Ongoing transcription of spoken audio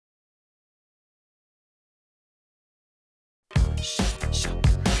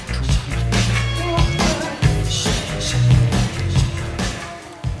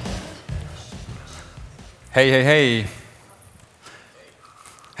Hey, hey, hey.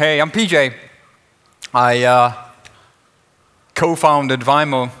 Hey, I'm PJ. I co-founded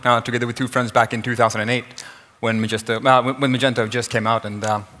Vimo together with two friends back in 2008 when Magento just came out. And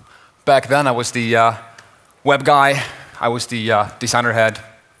back then I was the web guy. I was the designer head,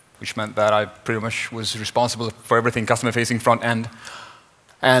 which meant that I pretty much was responsible for everything customer-facing front end.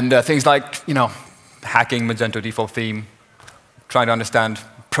 And things like, hacking Magento default theme, trying to understand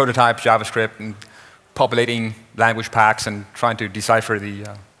prototype JavaScript, and populating language packs, and trying to decipher the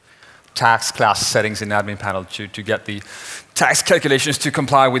tax class settings in the admin panel to get the tax calculations to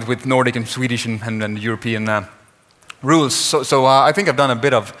comply with Nordic and Swedish and European rules. So I think I've done a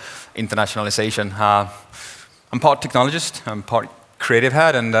bit of internationalization. I'm part technologist, I'm part creative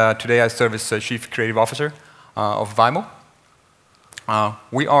head, and today I serve as Chief Creative Officer of Vimo.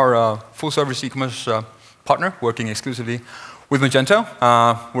 We are a full-service e-commerce partner working exclusively with Magento.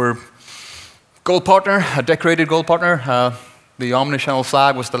 We're gold partner, a decorated gold partner. The omnichannel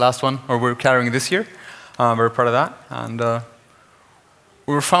flag was the last one, or we're carrying this year. Very proud of that. And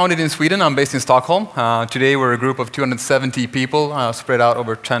we were founded in Sweden. I'm based in Stockholm. Today we're a group of 270 people spread out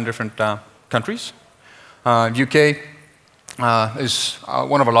over 10 different countries. UK is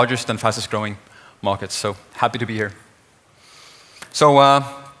one of our largest and fastest growing markets, so happy to be here. So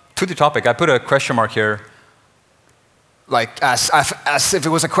to the topic, I put a question mark here, like as if it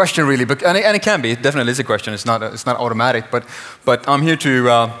was a question really, but and it can be. It definitely is a question. It's not automatic, but I'm here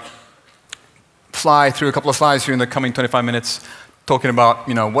to fly through a couple of slides here in the coming 25 minutes, talking about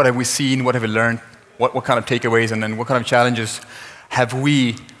what have we seen, what have we learned, what kind of takeaways, and then what kind of challenges have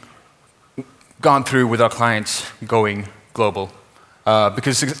we gone through with our clients going global.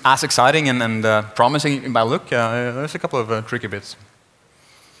 Because it's as exciting and promising in my look, there's a couple of tricky bits.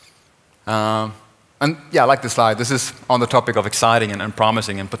 And yeah, I like this slide. This is on the topic of exciting and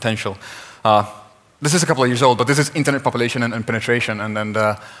promising and potential. This is a couple of years old, but this is internet population and penetration,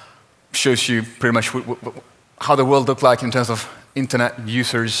 and shows you pretty much how the world looked like in terms of internet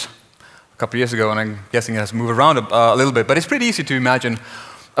users a couple of years ago, and I'm guessing it has moved around a little bit. But it's pretty easy to imagine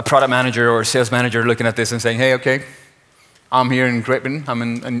a product manager or a sales manager looking at this and saying, hey, okay, I'm here in Great Britain, I'm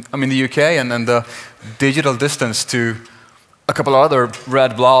in the UK, and then the digital distance to a couple of other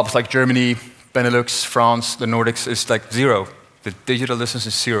red blobs like Germany, Benelux, France, the Nordics is like 0. The digital distance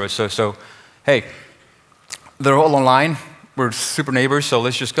is 0. So hey, they're all online. We're super neighbors, so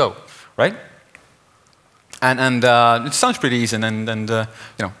let's just go, right? And it sounds pretty easy. And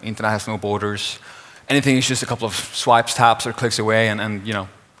internet has no borders. Anything is just a couple of swipes, taps, or clicks away, and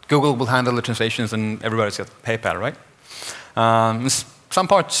Google will handle the translations, and everybody's got PayPal, right? Some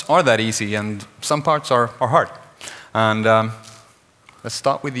parts are that easy, and some parts are hard. And let's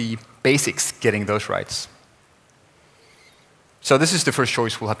start with the basics, getting those rights. So this is the first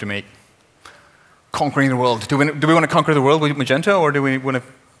choice we'll have to make. Conquering the world. Do we want to conquer the world with Magento, or do we want to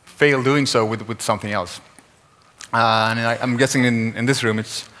fail doing so with something else? And I'm guessing in this room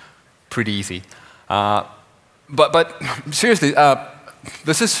it's pretty easy. But seriously,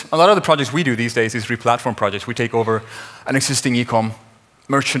 this is a lot of the projects we do these days is re-platform projects. We take over an existing e-com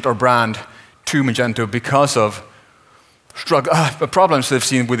merchant or brand to Magento because of problems they've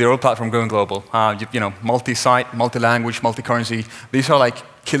seen with their old platform going global. Multi-site, multi-language, multi-currency. These are like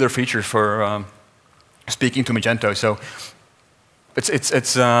killer features for speaking to Magento. So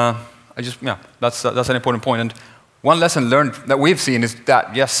that's an important point. And one lesson learned that we've seen is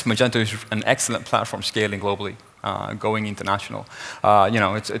that yes, Magento is an excellent platform scaling globally, going international.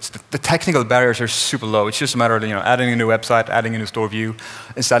 The technical barriers are super low. It's just a matter of adding a new website, adding a new store view,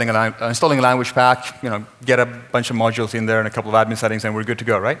 installing a language pack. Get a bunch of modules in there and a couple of admin settings, and we're good to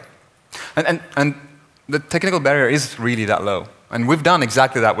go, right? And the technical barrier is really that low, and we've done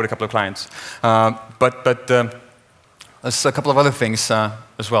exactly that with a couple of clients. But there's a couple of other things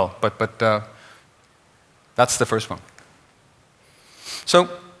as well. But that's the first one. So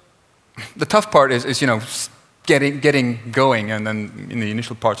the tough part is getting going, and then in the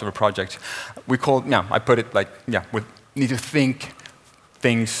initial parts of a project, I put it like, we need to think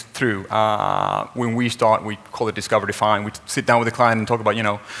things through. When we start, we call it discover, define. We sit down with the client and talk about,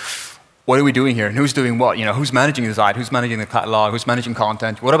 what are we doing here, and who's doing what? Who's managing the site, who's managing the catalog, who's managing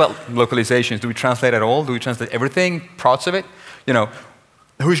content? What about localizations? Do we translate at all? Do we translate everything, parts of it?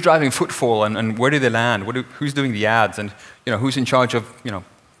 Who's driving footfall, and where do they land? Who's doing the ads, and who's in charge of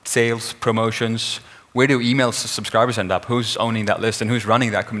sales, promotions? Where do email subscribers end up? Who's owning that list, and who's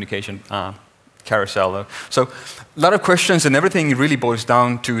running that communication carousel? So a lot of questions, and everything really boils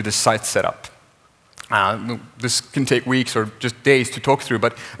down to the site setup. This can take weeks or just days to talk through,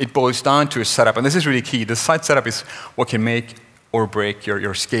 but it boils down to a setup, and this is really key. The site setup is what can make or break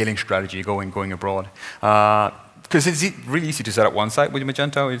your scaling strategy going abroad. Because it's really easy to set up one site with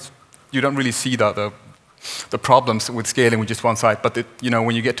Magento. You don't really see the problems with scaling with just one site. But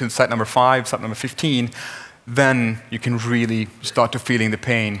when you get to site number 5, site number 15, then you can really start to feeling the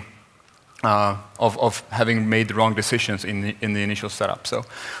pain of having made the wrong decisions in the initial setup. So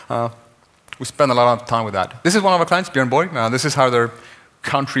we spend a lot of time with that. This is one of our clients, Björn Borg. This is how their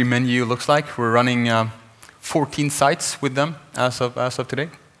country menu looks like. We're running 14 sites with them as of today,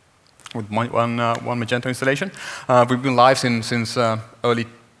 with one Magento installation. We've been live since early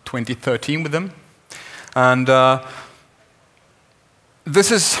 2013 with them. And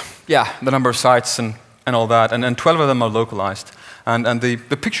this is, the number of sites and all that. And 12 of them are localized. And the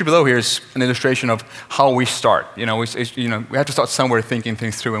picture below here is an illustration of how we start. We have to start somewhere thinking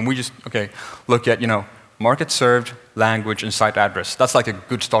things through. And we just, look at, market served, language, and site address. That's like a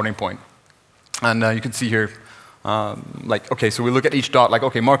good starting point. And you can see here, so we look at each dot,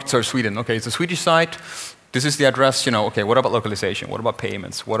 market served Sweden. Okay, it's a Swedish site. This is the address. What about localization? What about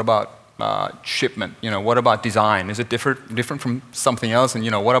payments? What about shipment? What about design? Is it different from something else?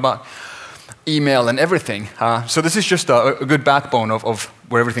 And what about email and everything? So this is just a good backbone of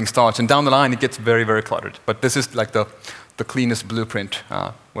where everything starts. And down the line, it gets very, very cluttered. But this is like the cleanest blueprint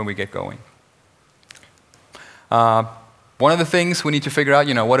when we get going. One of the things we need to figure out,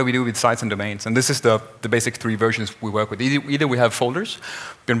 what do we do with sites and domains? And this is the basic 3 versions we work with. Either we have folders,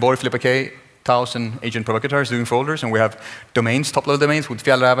 Björn Borg, Filippa K, 1000 agent provocateurs doing folders, and we have domains, top-level domains with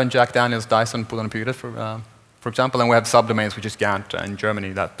Fjällräven, Jack Daniels, Dyson, Pulan and Pyret, for example, and we have subdomains, which is Gant in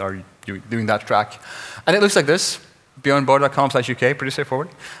Germany, that are doing that track. And it looks like this. bjornborg.com/UK, pretty straightforward.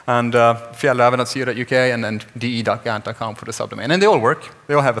 And fjällräven.co.uk and de.gant.com for the subdomain. And they all work.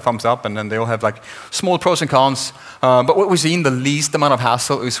 They all have a thumbs up, and then they all have small pros and cons. But what we've seen, the least amount of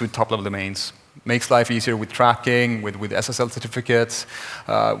hassle is with top-level domains. Makes life easier with tracking, with SSL certificates,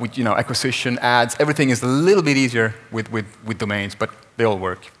 with acquisition, ads. Everything is a little bit easier with domains, but they all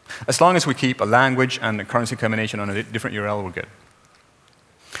work. As long as we keep a language and a currency combination on a different URL, we're good.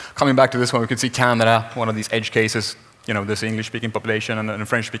 Coming back to this one, we can see Canada, one of these edge cases. This English-speaking population and a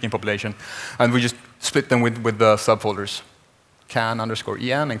French-speaking population. And we just split them with the subfolders,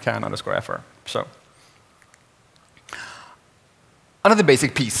 can_en and can_fr. So another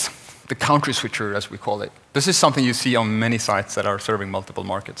basic piece, the country switcher, as we call it. This is something you see on many sites that are serving multiple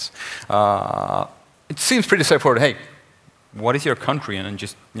markets. It seems pretty straightforward. Hey, what is your country? And then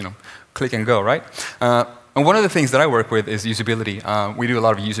just click and go, right? And one of the things that I work with is usability. We do a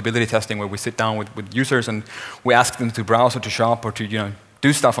lot of usability testing where we sit down with users and we ask them to browse or to shop or to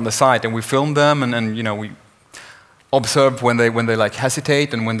do stuff on the site, and we film them and we observe when they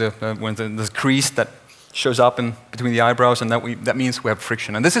hesitate and when there's crease that shows up in between the eyebrows, and that means we have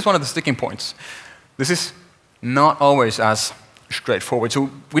friction. And this is one of the sticking points. This is not always as straightforward. So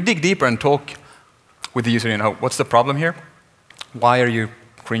we dig deeper and talk with the user. What's the problem here? Why are you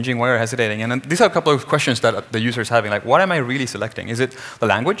cringing? Why are you hesitating? And these are a couple of questions that the user is having. Like, what am I really selecting? Is it the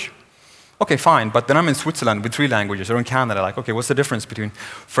language? Okay, fine. But then I'm in Switzerland with 3 languages, or in Canada. Like, okay, what's the difference between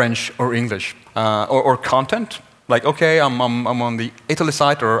French or English? Or content? Like, okay, I'm on the Italy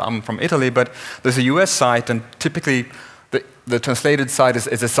site, or I'm from Italy, but there's a US site, and typically the translated site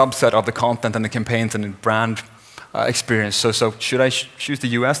is a subset of the content and the campaigns and the brand experience. So should I choose the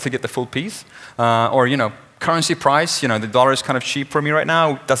US to get the full piece? Or, currency price, the dollar is kind of cheap for me right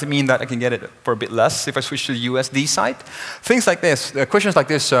now. Does it mean that I can get it for a bit less if I switch to the USD site? Things like this, questions like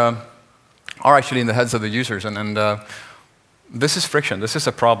this are actually in the heads of the users, and this is friction. This is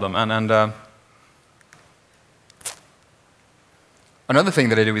a problem. And another thing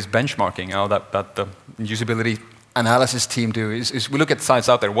that I do is benchmarking. That the usability analysis team do is we look at sites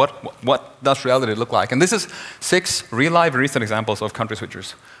out there. What does reality look like? And this is 6 real live recent examples of country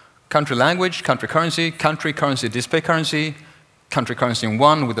switchers. Country language, country currency, display currency in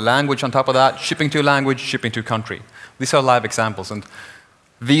one with the language on top of that, shipping to language, shipping to country. These are live examples, and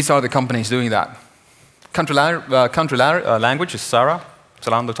these are the companies doing that. Country language is Zara,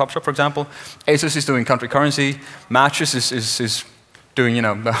 Zalando Topshop, for example. ASUS is doing country currency. Matches is doing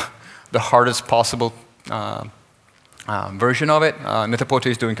the hardest possible version of it. Net-a-Porter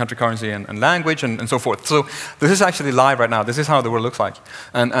is doing country currency and language and so forth. So this is actually live right now. This is how the world looks like.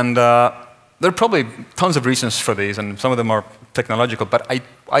 And there are probably tons of reasons for these, and some of them are technological, but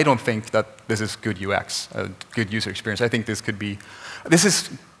I don't think that this is good UX, a good user experience. I think this is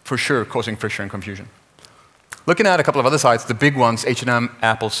for sure causing friction and confusion. Looking at a couple of other sites, the big ones, H&M,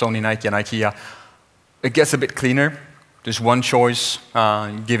 Apple, Sony, Nike, and IKEA, it gets a bit cleaner. There's one choice,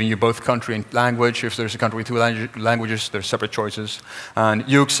 giving you both country and language. If there's a country with 2 languages, there's separate choices. And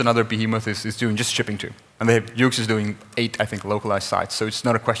Yoox, another behemoth, is doing just shipping to. And Jux is doing 8, I think, localized sites. So it's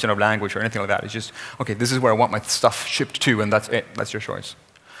not a question of language or anything like that. It's just, OK, this is where I want my stuff shipped to, and that's it. That's your choice.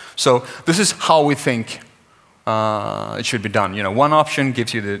 So this is how we think it should be done. One option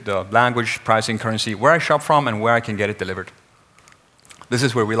gives you the language, pricing, currency, where I shop from, and where I can get it delivered. This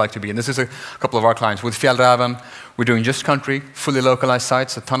is where we like to be. And this is a couple of our clients. With Fjällräven, we're doing just country, fully localized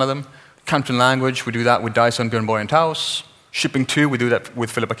sites, a ton of them. Country and language, we do that with Dyson, Björn Borg, and Taos. Shipping to, we do that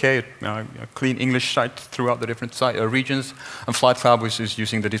with Philippa K, a clean English site throughout the different regions. And Flight Club, which is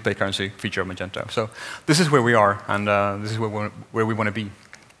using the display currency feature of Magento. So this is where we are, and this is where we want to be.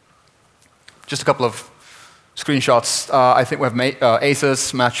 Just a couple of screenshots. I think we have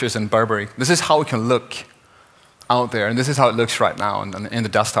Asus, Matches, and Burberry. This is how it can look out there, and this is how it looks right now, in the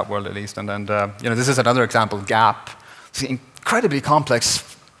desktop world at least. And then, this is another example, Gap. It's an incredibly complex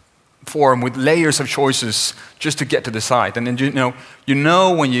form with layers of choices just to get to the site. And then you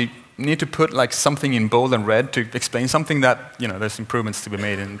know when you need to put like something in bold and red to explain something that there's improvements to be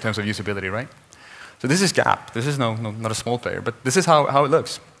made in terms of usability, right? So this is Gap. This is not a small player, but this is how it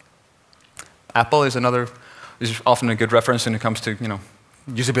looks. Apple is often a good reference when it comes to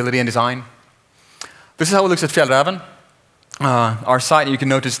usability and design. This is how it looks at Fjällräven. Our site, you can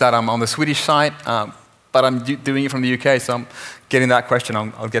notice that I'm on the Swedish site, but I'm doing it from the UK, so I'm getting that question.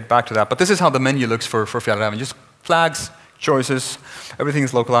 I'll get back to that. But this is how the menu looks for Fjällräven. Just flags, choices, everything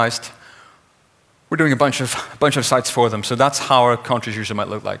is localized. We're doing a bunch of sites for them, so that's how our countries user might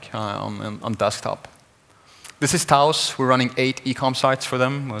look like on desktop. This is Taos. We're running 8 e-com sites for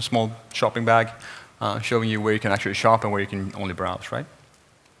them, a small shopping bag, showing you where you can actually shop and where you can only browse, right?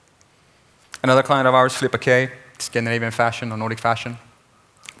 Another client of ours, Philippa K, Scandinavian fashion or Nordic fashion.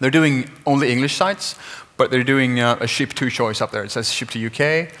 They're doing only English sites, but they're doing a ship to choice up there. It says ship to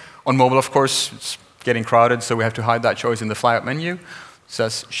UK. On mobile, of course, it's getting crowded, so we have to hide that choice in the flyout menu. It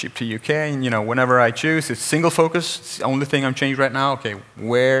says ship to UK, and whenever I choose, it's single focus. It's the only thing I'm changing right now. OK,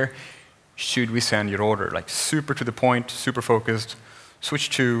 where should we send your order? Like super to the point, super focused. Switch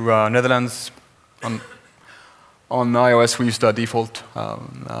to Netherlands. On iOS, we use the default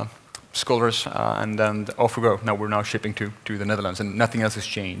scrollers, and then off we go. Now we're shipping to the Netherlands, and nothing else has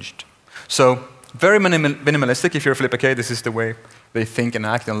changed. So very minimalistic. If you're a Philippa K, this is the way they think and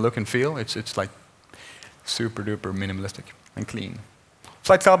act and look and feel. It's like super duper minimalistic and clean.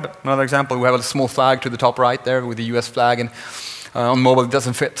 Flight Club, another example. We have a small flag to the top right there with the US flag, and on mobile it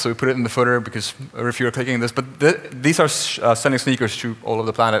doesn't fit, so we put it in the footer because if you're clicking this. But these are sending sneakers to all over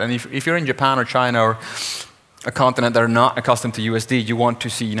the planet. And if you're in Japan or China or a continent that are not accustomed to USD, you want to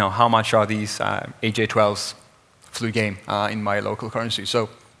see how much are these AJ12s flew game in my local currency. So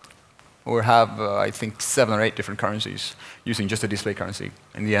we have, I think, 7 or 8 different currencies using just a display currency.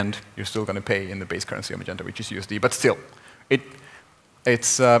 In the end, you're still going to pay in the base currency of Magento, which is USD. But still, it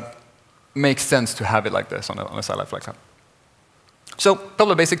makes sense to have it like this on a site like Flight Club. So a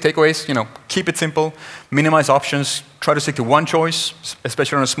couple of basic takeaways. Keep it simple, minimize options, try to stick to one choice,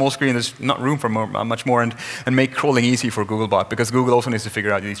 especially on a small screen. There's not room for much more, and make crawling easy for Googlebot, because Google also needs to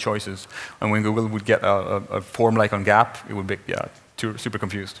figure out these choices. And when Google would get a form like on Gap, it would be super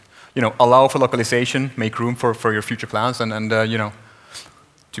confused. Allow for localization, make room for your future plans, and to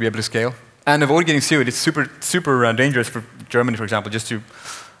be able to scale. And avoid getting sued. It's super dangerous for Germany, for example, just to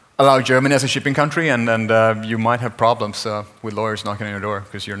allow Germany as a shipping country, and you might have problems with lawyers knocking on your door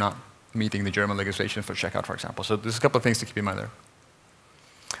because you're not meeting the German legislation for checkout, for example. So there's a couple of things to keep in mind there.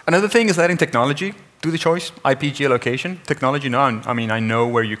 Another thing is letting technology do the choice. IP geolocation. Technology, I know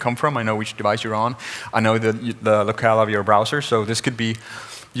where you come from. I know which device you're on. I know the locale of your browser. So this could be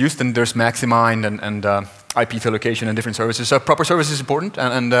used, and there's Maximind and IP geolocation and different services. So proper service is important,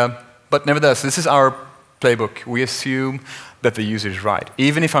 but nevertheless, this is our playbook. We assume that the user is right.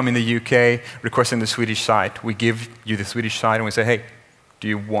 Even if I'm in the UK requesting the Swedish site, we give you the Swedish site and we say, hey, do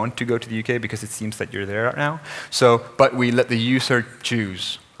you want to go to the UK because it seems that you're there right now? So, but we let the user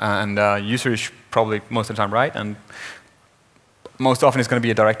choose. And user is probably most of the time right, and most often it's going to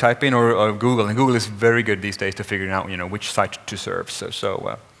be a direct type-in or Google. And Google is very good these days to figuring out which site to serve.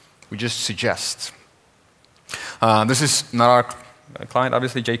 So we just suggest. This is not our client,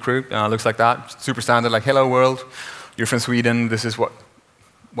 obviously, J.Crew. Looks like that. Super standard, like hello world. You're from Sweden. This is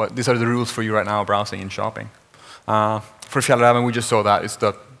these are the rules for you right now, browsing and shopping. For Fjällräven, we just saw that. It's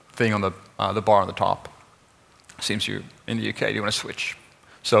the thing on the bar on the top. Seems you're in the UK, you want to switch.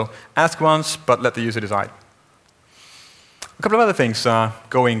 So ask once, but let the user decide. A couple of other things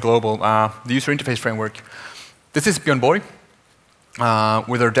going global. The user interface framework. This is Björn Borg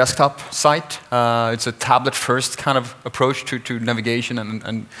with our desktop site. It's a tablet-first kind of approach to navigation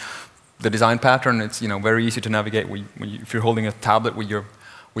and the design pattern. It's very easy to navigate if you're holding a tablet with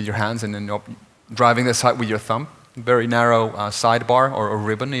your hands, and then driving the site with your thumb. Very narrow sidebar or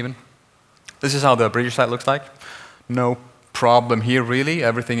ribbon even. This is how the British site looks like. No problem here really.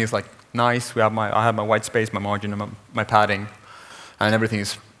 Everything is like nice. I have my white space, my margin, and my padding, and everything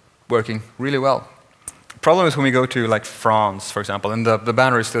is working really well. Problem is when we go to like France, for example, and the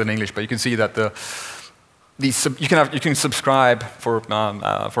banner is still in English, but you can see that you can subscribe for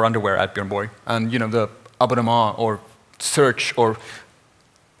underwear at Björn Borg, and the abonnement or search or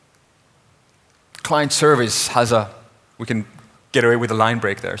client service we can get away with a line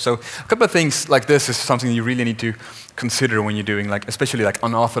break there. So a couple of things like this is something you really need to consider when you're doing especially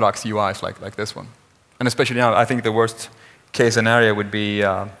unorthodox UIs like this one. And especially now, I think the worst case scenario would be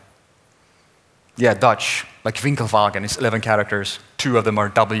Dutch, like Winkelwagen is 11 characters, 2 of them are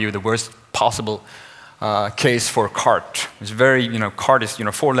W, the worst possible case for cart. It's very, cart is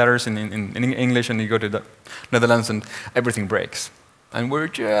 4 letters in English, and you go to the Netherlands and everything breaks. And we're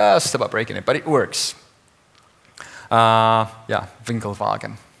just about breaking it, but it works.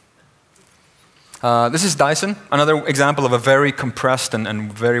 Winkelwagen. This is Dyson, another example of a very compressed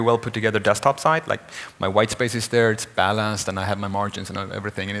and very well put together desktop site. Like my white space is there, it's balanced, and I have my margins and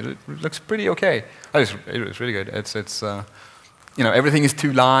everything, and it looks pretty okay. It was really good. Everything is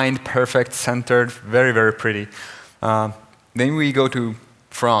two-lined, perfect, centered, very, very pretty. Then we go to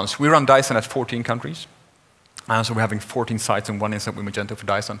France. We run Dyson at 14 countries. So we're having 14 sites in one instance with Magento for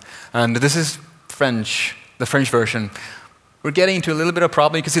Dyson. And this is French, the French version. We're getting into a little bit of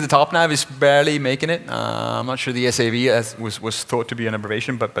problem. You can see the top nav is barely making it. I'm not sure the SAV was thought to be an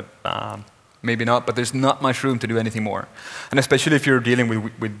aberration, but maybe not. But there's not much room to do anything more. And especially if you're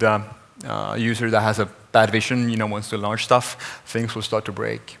dealing with a user that has a bad vision, wants to enlarge stuff, things will start to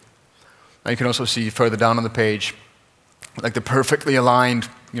break. Now you can also see further down on the page, like the perfectly aligned,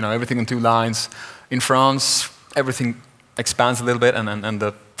 everything in 2 lines. In France, everything expands a little bit, and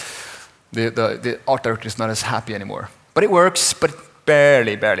the art director is not as happy anymore. But it works, but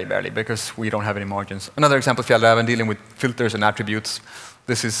barely, because we don't have any margins. Another example, Fjällräven, dealing with filters and attributes.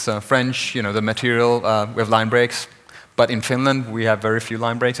 This is French, the material, we have line breaks. But in Finland, we have very few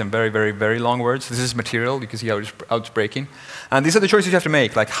line breaks and very, very, very long words. This is material. You can see how it's breaking. And these are the choices you have to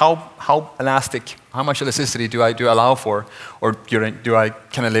make. Like how elastic, how much elasticity do I allow for, or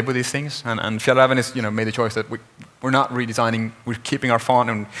can I live with these things? And Fjällräven has made the choice that we're not redesigning. We're keeping our font,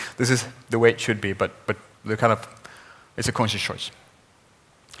 and this is the way it should be. But it's a conscious choice.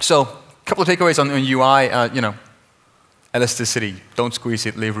 So a couple of takeaways on UI. Elasticity. Don't squeeze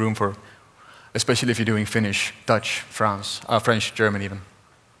it. Leave room for. Especially if you're doing Finnish, Dutch, French, German even.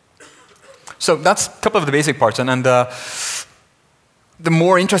 So that's a couple of the basic parts. And the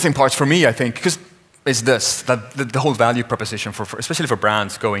more interesting parts for me, I think, is this, that the whole value proposition, especially for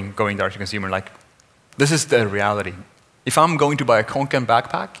brands going direct to consumer. Like, this is the reality. If I'm going to buy a Konken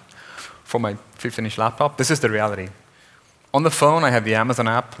backpack for my 15-inch laptop, this is the reality. On the phone, I have the Amazon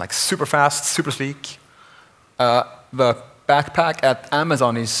app, like super fast, super sleek. The backpack at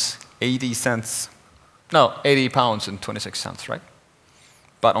Amazon is 80 pounds and 26 cents, right?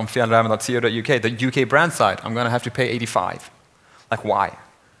 But on fjällräven.co.uk, the UK brand site, I'm going to have to pay 85. Like, why?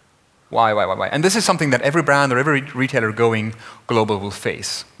 Why? And this is something that every brand or every retailer going global will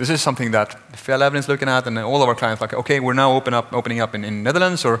face. This is something that Fjällräven is looking at, and all of our clients like, okay, we're now opening up in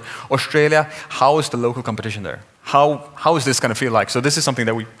Netherlands or Australia. How is the local competition there? How is this going to feel like? So this is something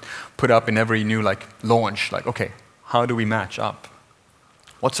that we put up in every new launch. Like, okay, how do we match up?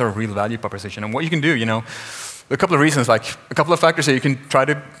 What's our real value proposition? And what you can do, a couple of reasons, like a couple of factors that you can try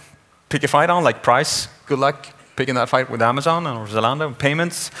to pick a fight on, like price. Good luck picking that fight with Amazon or Zalando.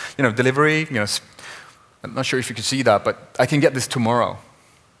 Payments, delivery. I'm not sure if you can see that, but I can get this tomorrow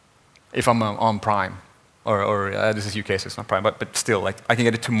if I'm on Prime. Or this is UK, so it's not Prime, but still, like I can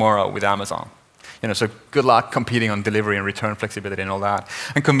get it tomorrow with Amazon. So good luck competing on delivery and return flexibility and all that.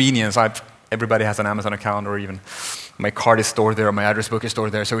 And convenience. Everybody has an Amazon account, or even my card is stored there, or my address book is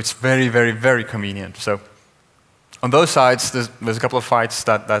stored there, so it's very, very, very convenient. So on those sides, there's a couple of fights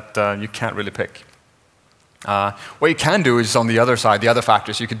that you can't really pick. What you can do is on the other side, the other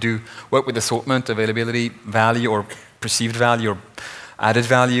factors, you could work with assortment, availability, value, or perceived value, or added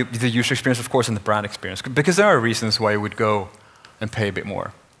value, the user experience, of course, and the brand experience, because there are reasons why you would go and pay a bit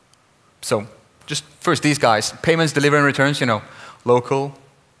more. So just first, these guys, payments, delivery, and returns, local,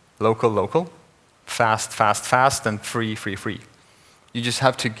 fast, and free. You just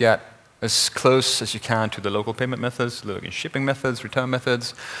have to get as close as you can to the local payment methods, shipping methods, return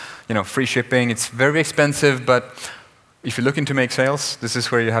methods, free shipping. It's very expensive, but if you're looking to make sales, this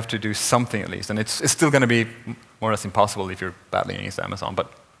is where you have to do something at least. And it's still going to be more or less impossible if you're battling against Amazon,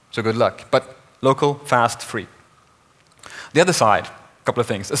 so good luck. But local, fast, free. The other side, a couple of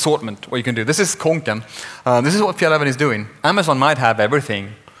things. Assortment, what you can do. This is Konken. This is what Fjäll11 is doing. Amazon might have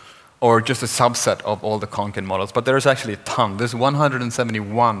everything, or just a subset of all the Konken models, but there's actually a ton. There's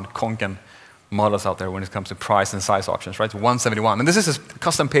 171 Konken models out there when it comes to price and size options, right? 171. And this is a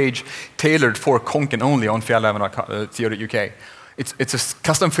custom page tailored for Konken only on Fjäll11.co.uk. It's a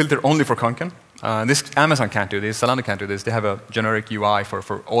custom filter only for Konken. This Amazon can't do this, Zalando can't do this. They have a generic UI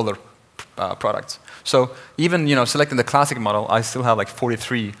for all their products. So even selecting the classic model, I still have like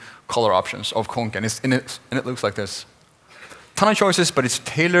 43 color options of Konken, and it looks like this. Ton of choices, but it's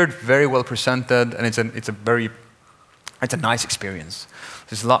tailored, very well presented, and it's a nice experience.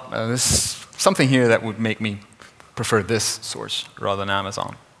 There's something here that would make me prefer this source rather than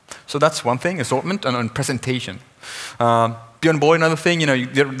Amazon. So that's one thing, assortment and presentation. Björn Borg, another thing,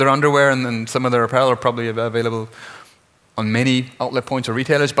 their underwear and some of their apparel are probably available on many outlet points or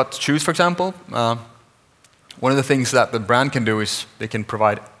retailers, but shoes, for example, one of the things that the brand can do is they can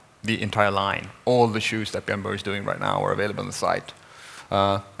provide the entire line. All the shoes that Björn Borg is doing right now are available on the site.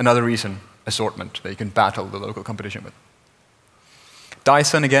 Another reason, assortment, that you can battle the local competition with.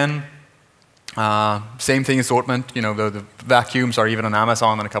 Dyson, again, same thing, assortment. The vacuums are even on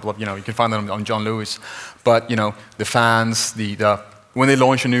Amazon and a couple of, you can find them on John Lewis. But, the fans, when they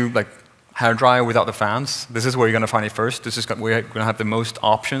launch a new hair dryer without the fans, this is where you're going to find it first. This is where you're going to have the most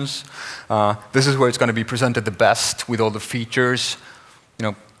options. This is where it's going to be presented the best with all the features.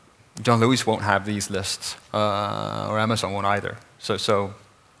 John Lewis won't have these lists, or Amazon won't either. So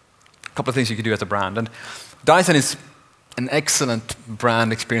a couple of things you could do as a brand. And Dyson is an excellent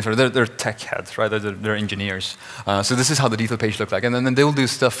brand experience. They're tech heads, right? They're engineers. So this is how the detail page looks like. And then they'll do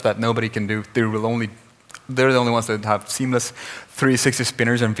stuff that nobody can do. They're the only ones that have seamless 360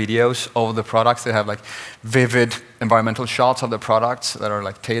 spinners and videos of the products. They have vivid environmental shots of the products that are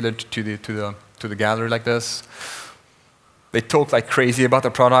tailored to the gallery like this. They talk like crazy about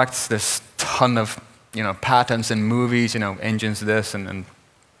the products. There's a ton of patents and movies, engines this and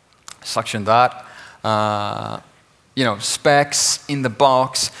suction that. Specs in the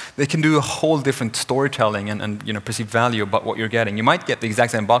box. They can do a whole different storytelling and perceived value about what you're getting. You might get the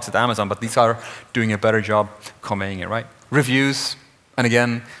exact same box at Amazon, but these are doing a better job conveying it, right? Reviews, and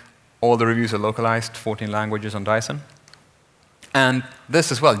again, all the reviews are localized, 14 languages on Dyson. And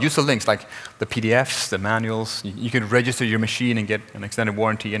this as well, use the links like the PDFs, the manuals. You can register your machine and get an extended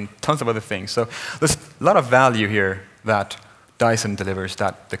warranty and tons of other things. So there's a lot of value here that Dyson delivers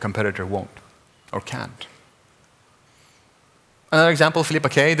that the competitor won't or can't. Another example, Filippa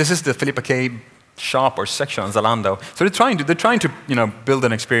K. This is the Filippa K shop or section on Zalando. So they're trying to build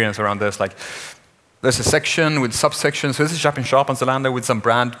an experience around this. There's a section with subsections. So this is shop in shop on Zalando with some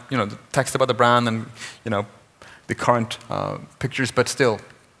brand, the text about the brand and the current pictures, but still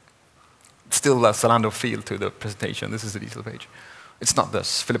a Zalando feel to the presentation. This is the detail page. It's not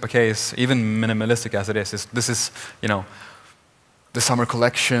this. Filippa K is even minimalistic as it is. This is the summer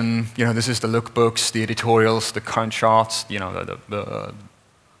collection. This is the lookbooks, the editorials, the current shots.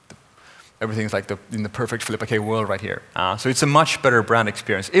 Everything's in the perfect Filippa K world right here. So it's a much better brand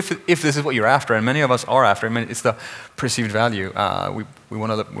experience. If this is what you're after, and many of us are after, it's the perceived value. We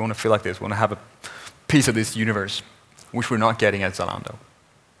want to feel like this. We want to have a piece of this universe, which we're not getting at Zalando.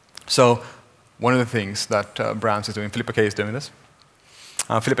 So one of the things that brands is doing, Filippa K is doing this.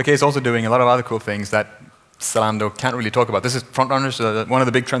 Filippa K is also doing a lot of other cool things that Zalando can't really talk about. This is frontrunners. One of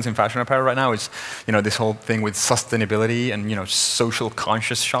the big trends in fashion apparel right now is this whole thing with sustainability and social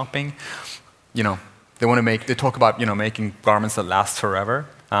conscious shopping. They talk about making garments that last forever.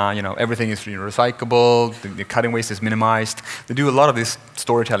 Everything is recyclable. The cutting waste is minimized. They do a lot of this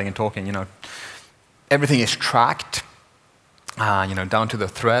storytelling and talking. Everything is tracked, down to the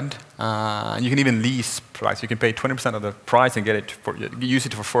thread. And you can even lease products. You can pay 20% of the price and get it use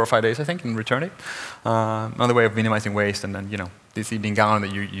it for 4 or 5 days, I think, and return it. Another way of minimizing waste, and then this evening gown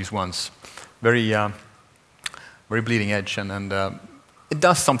that you use once. Very bleeding edge, and it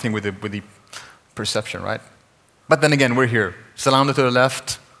does something with the perception, right? But then again, we're here. Zalando to the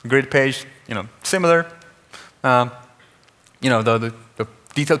left, grid page, similar. The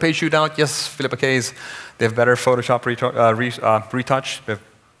detail page shootout, yes, Filippa K's, they have better Photoshop retouch, they have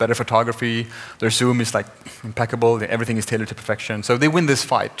better photography, their zoom is impeccable, everything is tailored to perfection. So they win this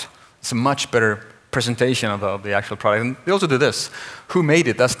fight. It's a much better presentation of the actual product. And they also do this. Who made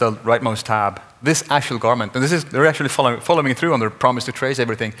it? That's the rightmost tab. This actual garment, and they're actually following through on their promise to trace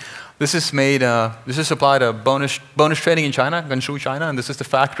everything. This is supplied a bonus trading in China, Guangzhou, China, and this is the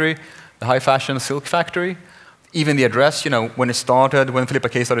factory, the high fashion silk factory. Even the address, when it started, when Filippa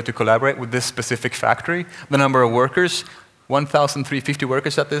K started to collaborate with this specific factory, the number of workers, 1,350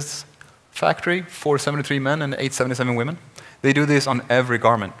 workers at this factory, 473 men and 877 women. They do this on every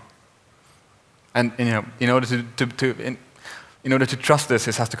garment. And in order to trust this,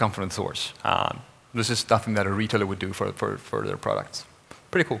 it has to come from the source. This is nothing that a retailer would do for their products.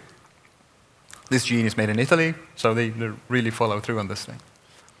 Pretty cool. This jean is made in Italy, so they really follow through on this thing.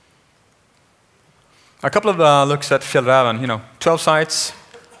 A couple of looks at Fjällräven. 12 sites,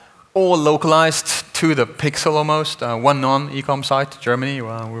 all localized to the pixel almost. One non-e-com site, Germany. We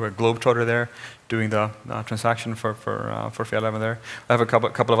were a globetrotter there, doing the transaction for Fjällräven there. I have a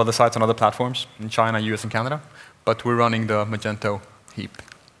couple of other sites on other platforms in China, US, and Canada, but we're running the Magento heap.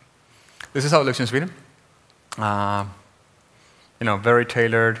 This is how it looks in Sweden. Very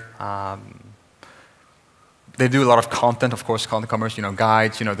tailored. They do a lot of content, of course, content commerce,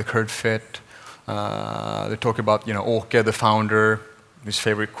 guides, the current fit. They talk about, Åke, the founder, his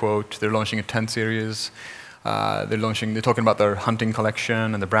favorite quote. They're launching a tent series. They're talking about their hunting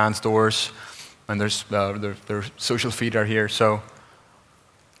collection and the brand stores. And there's their social feed are here.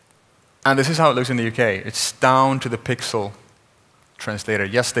 And this is how it looks in the UK. It's down to the pixel translator.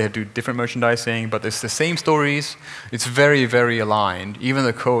 Yes, they do different merchandising, but it's the same stories. It's very, very aligned. Even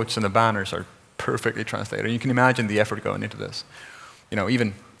the quotes and the banners are perfectly translated. You can imagine the effort going into this.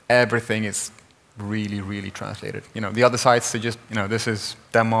 Even everything is really, really translated. The other sites, they just, this is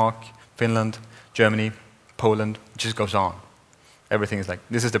Denmark, Finland, Germany, Poland. It just goes on. Everything is like,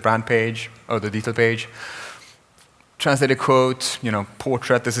 this is the brand page, or the detail page. Translated quote,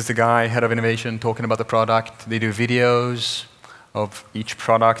 portrait, this is the guy, head of innovation, talking about the product. They do videos of each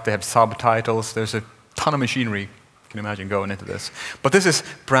product. They have subtitles. There's a ton of machinery, you can imagine, going into this. But this is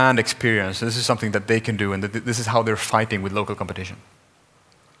brand experience. This is something that they can do, and this is how they're fighting with local competition.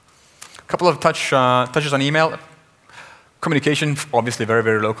 A couple of touches on email. Communication, obviously very,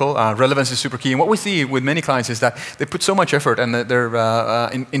 very local. Relevance is super key. And what we see with many clients is that they put so much effort and they're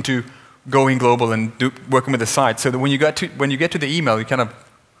into going global and working with the site. So that when you get to the email,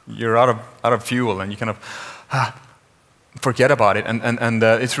 you're out of fuel and you kind of forget about it. And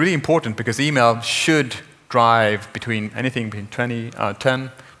it's really important because email should drive anything between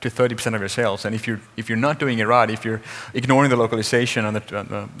 10 to 30% of your sales. And if you're not doing it right, if you're ignoring the localization and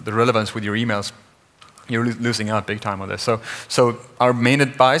the relevance with your emails, you're losing out big time on this. So our main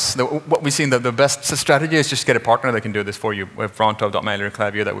advice, what we see, the best strategy is just get a partner that can do this for you. We have Fronto.mail and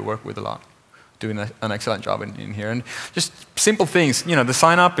Klaviyo that we work with a lot, doing an excellent job in here. And just simple things. The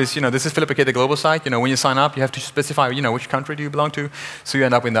sign up is, this is Philip K, the global site. When you sign up, you have to specify, which country do you belong to. So you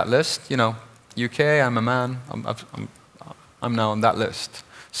end up in that list. UK, I'm a man. I'm now on that list.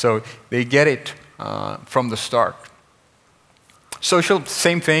 So they get it from the start. Social,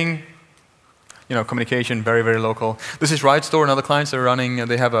 same thing. Communication, very, very local. This is Ride Store and other clients that are running.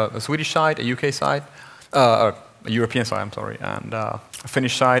 They have a Swedish site, a UK site, a European site, I'm sorry, and a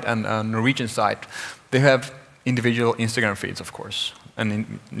Finnish site and a Norwegian site. They have individual Instagram feeds, of course,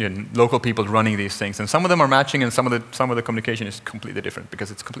 and local people running these things. And some of them are matching, and some of the communication is completely different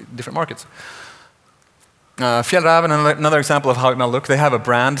because it's completely different markets. Fjällräven, another example of how it might look. They have a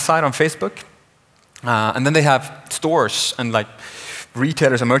brand site on Facebook, and then they have stores and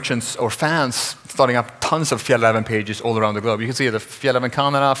retailers and merchants or fans starting up tons of Fjällräven pages all around the globe. You can see the Fjällräven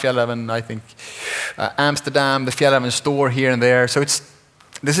Canada, Fjällräven, I think, Amsterdam, the Fjällräven store here and there. So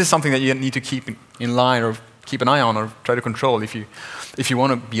this is something that you need to keep in line or keep an eye on or try to control if you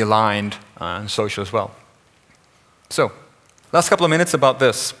want to be aligned in social as well. So, last couple of minutes about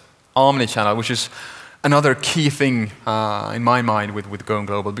this omnichannel, which is another key thing in my mind with going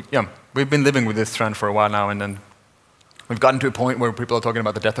global. Yeah, we've been living with this trend for a while now, and then we've gotten to a point where people are talking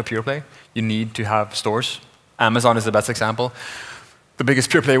about the death of pure play. You need to have stores. Amazon is the best example. The biggest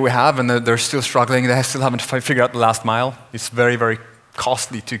pure play we have, and they're still struggling. They still haven't figured out the last mile. It's very, very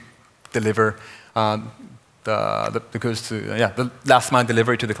costly to deliver the goods to, the last mile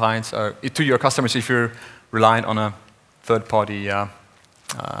delivery to the clients, or to your customers if you're reliant on a third-party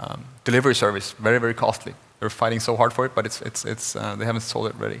delivery service. Very, very costly. They're fighting so hard for it, but they haven't sold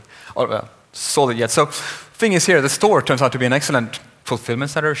it ready. Sold it yet. So, thing is here, the store turns out to be an excellent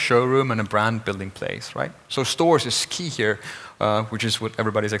fulfillment center, showroom, and a brand building place, right? So stores is key here, which is what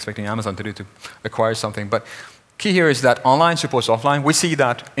everybody's expecting Amazon to do to acquire something. But key here is that online supports offline. We see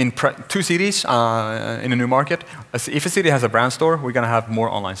that in 2 cities in a new market. If a city has a brand store, we're going to have more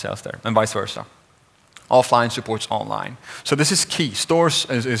online sales there, and vice versa. Offline supports online. So this is key. Stores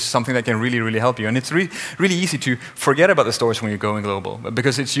is something that can really, really help you. And it's really easy to forget about the stores when you're going global,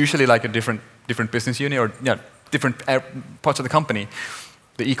 because it's usually like a different business unit or different parts of the company.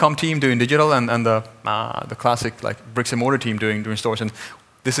 The e-com team doing digital and the classic bricks and mortar team doing stores. And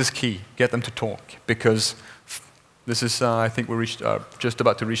this is key. Get them to talk, because this is, I think we're just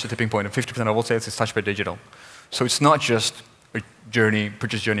about to reach the tipping point of 50% of all sales is touched by digital. So it's not just a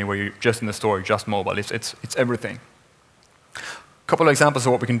purchase journey where you're just in the store, just mobile. It's everything. A couple of examples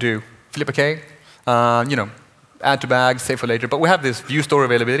of what we can do. Flip a K, add to bag, save for later. But we have this view store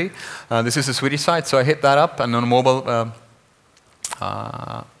availability. This is a Swedish site, so I hit that up, and on mobile,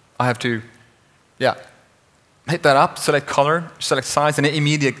 I have to, hit that up, select color, select size, and it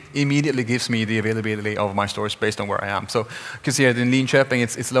immediately gives me the availability of my stores based on where I am. So you can see here in Linköping,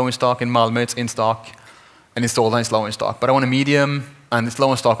 it's low in stock. In Malmö, it's in stock. And installed, and it's low in stock. But I want a medium, and it's low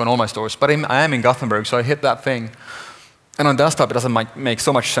in stock on all my stores. But I am in Gothenburg, so I hit that thing. And on desktop, it doesn't make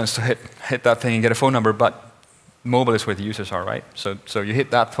so much sense to hit that thing and get a phone number, but mobile is where the users are, right? So you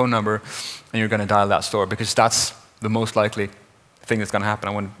hit that phone number, and you're going to dial that store, because that's the most likely thing that's going to happen.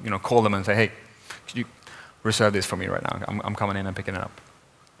 I want to call them and say, hey, could you reserve this for me right now? I'm coming in and picking it up.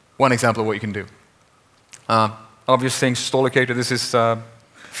 One example of what you can do. Obvious things, store locator. This is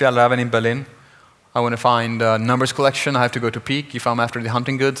Fjällräven in Berlin. I want to find numbers collection. I have to go to Peak. If I'm after the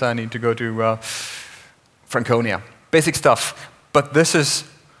hunting goods, I need to go to Franconia. Basic stuff. But this is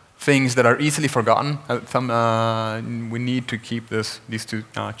things that are easily forgotten. We need to keep these two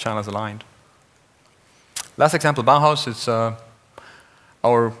channels aligned. Last example, Bauhaus. It's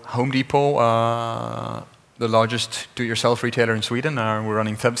our Home Depot, the largest do-it-yourself retailer in Sweden. We're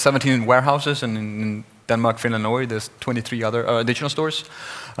running 17 warehouses, and in Denmark, Finland, Norway, there's 23 other additional stores.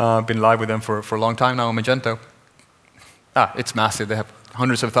 Been live with them for a long time now on Magento. It's massive. They have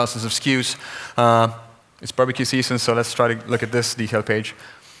hundreds of thousands of SKUs. It's barbecue season, so let's try to look at this detail page.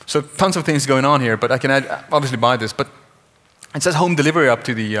 So tons of things going on here, but I can obviously buy this. But it says home delivery up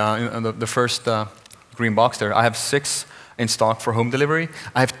to the first green box there. I have 6 in stock for home delivery.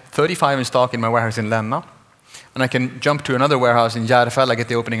 I have 35 in stock in my warehouse in Länna. And I can jump to another warehouse in Järfälla, I get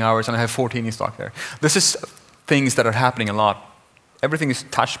the opening hours, and I have 14 in stock there. This is things that are happening a lot. Everything is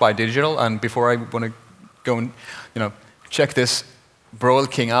touched by digital, and before I want to go and check this Broil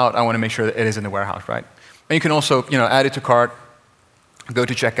King out, I want to make sure that it is in the warehouse, right? And you can also add it to cart, go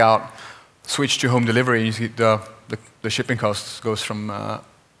to checkout, switch to home delivery, and you see the shipping cost goes from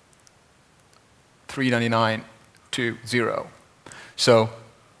 $3.99 to 0. So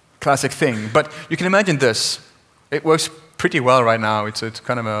classic thing. But you can imagine this. It works pretty well right now. It's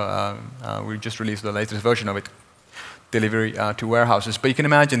kind of we just released the latest version of it, delivery to warehouses. But you can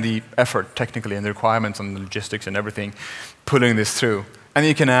imagine the effort technically and the requirements and the logistics and everything pulling this through. And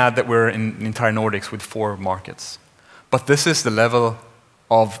you can add that we're in the entire Nordics with 4 markets. But this is the level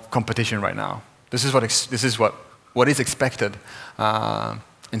of competition right now. This is what is expected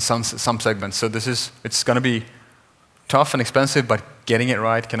in some segments. So it's going to be tough and expensive, but getting it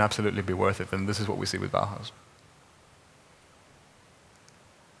right can absolutely be worth it. And this is what we see with Bauhaus.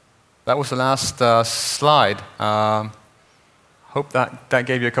 That was the last slide. Hope that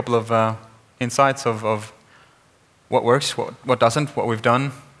gave you a couple of insights of what works, what doesn't, what we've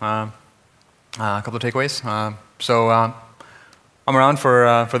done, a couple of takeaways. So I'm around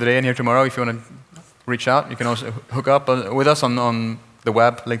for the day and here tomorrow. If you want to reach out, you can also hook up with us on the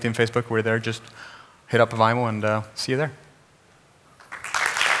web, LinkedIn, Facebook. We're there. Just hit up Vimo and see you there.